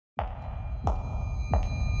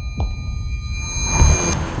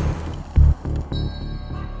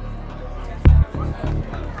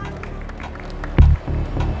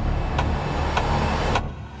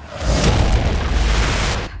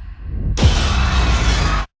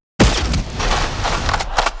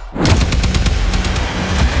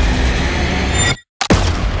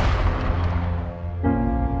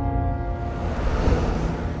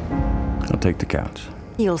take the couch.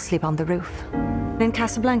 You'll sleep on the roof. In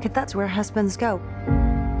Casablanca, that's where husbands go.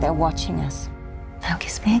 They're watching us. Now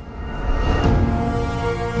kiss me.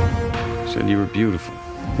 Said you were beautiful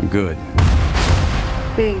and good.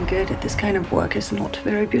 Being good at this kind of work is not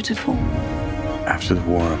very beautiful. After the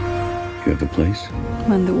war, you have the place?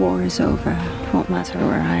 When the war is over, it won't matter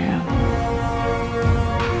where I am.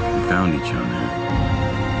 We found each other.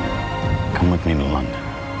 Come with me to London.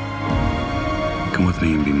 Come with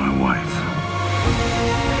me and be my wife.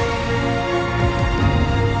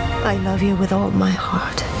 I love you with all my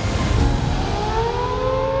heart.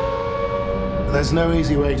 There's no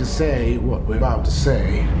easy way to say what we're about to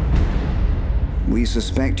say. We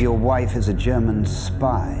suspect your wife is a German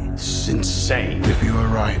spy. This is insane. If you are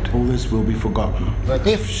right, all this will be forgotten. But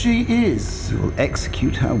if she is, You will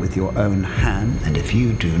execute her with your own hand, and if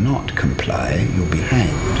you do not comply, you'll be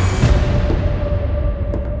hanged.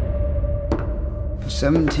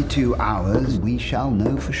 72 hours, we shall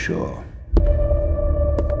know for sure.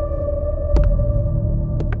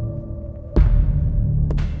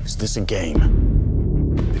 Is this a game?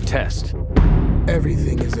 A test?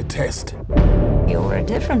 everything is a test. You were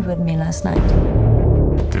different with me last night.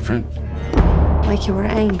 Different? Like you were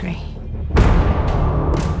angry.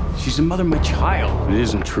 She's the mother of my child. It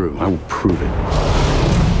isn't true. I will prove it.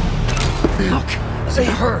 Look, say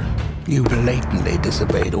her. You blatantly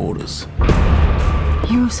disobeyed orders.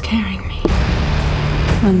 You're scaring me.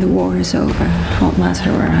 When the war is over, it won't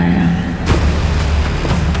matter where I am.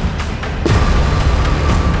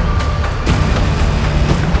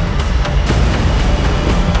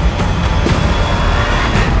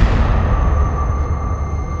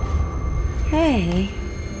 Hey,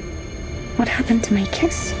 what happened to my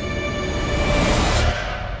kiss?